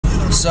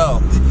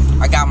So,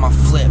 I got my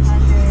flip,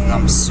 and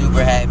I'm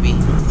super happy.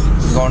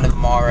 I'm going to the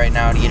mall right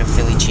now to get a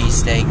Philly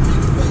cheesesteak.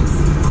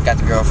 Got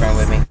the girlfriend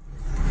with me.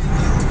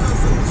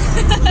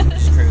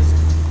 Just cruising.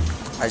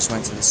 I just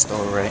went to the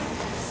store, right?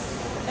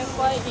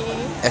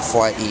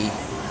 FYE.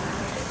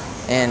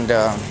 And,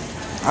 I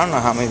don't know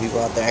how many people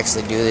out there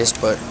actually do this,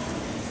 but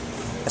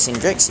I seen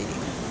Drake CD.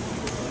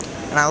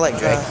 And I like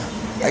Drake.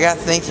 I got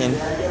thinking,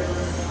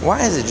 why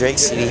is a Drake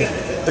CD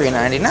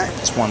 $3.99?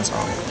 It's one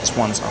song. It's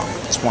one song.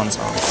 It's one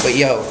song. But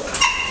yo,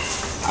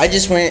 I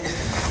just went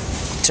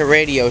to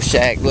Radio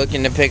Shack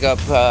looking to pick up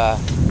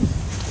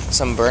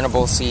some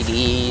burnable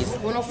CDs.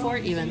 104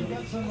 even.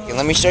 Okay,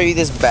 let me show you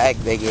this bag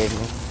they gave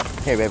me.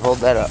 Here, babe, hold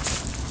that up.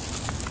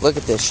 Look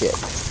at this shit.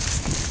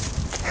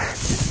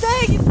 This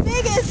bag is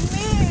big as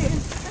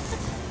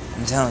me.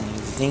 I'm telling you,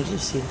 the things you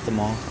see at the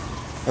mall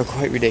are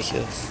quite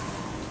ridiculous.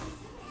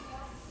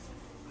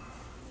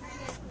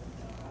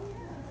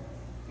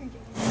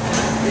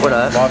 What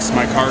up? Lost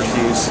my car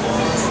keys.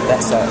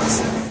 That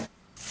sucks.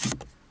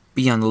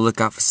 Be on the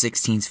lookout for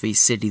 16th Street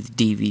City, the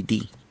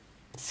DVD.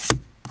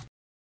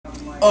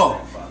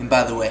 Oh, and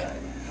by the way,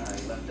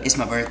 it's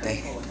my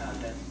birthday.